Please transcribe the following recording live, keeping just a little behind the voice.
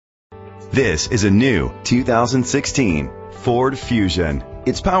This is a new 2016 Ford Fusion.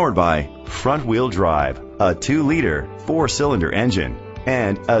 It's powered by front-wheel drive, a 2-liter 4-cylinder engine,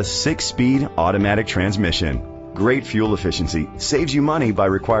 and a 6-speed automatic transmission. Great fuel efficiency saves you money by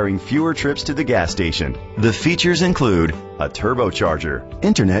requiring fewer trips to the gas station. The features include a turbocharger,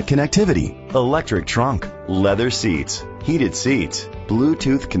 internet connectivity, electric trunk, leather seats, heated seats,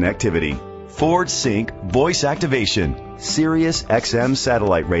 Bluetooth connectivity, Ford Sync voice activation, Sirius XM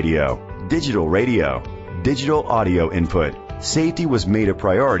satellite radio, digital audio input. Safety was made a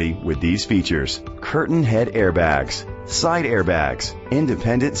priority with these features: curtain head airbags, side airbags,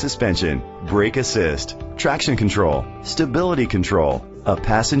 independent suspension, brake assist, traction control, stability control, a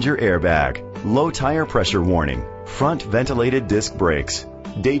passenger airbag, low tire pressure warning, front ventilated disc brakes,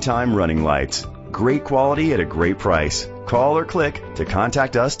 daytime running lights. Great quality at a great price. Call or click to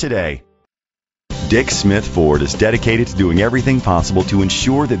contact us today. Dick Smith Ford is dedicated to doing everything possible to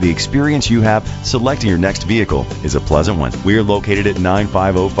ensure that the experience you have selecting your next vehicle is a pleasant one. We are located at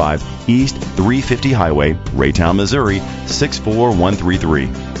 9505 East 350 Highway, Raytown, Missouri 64133.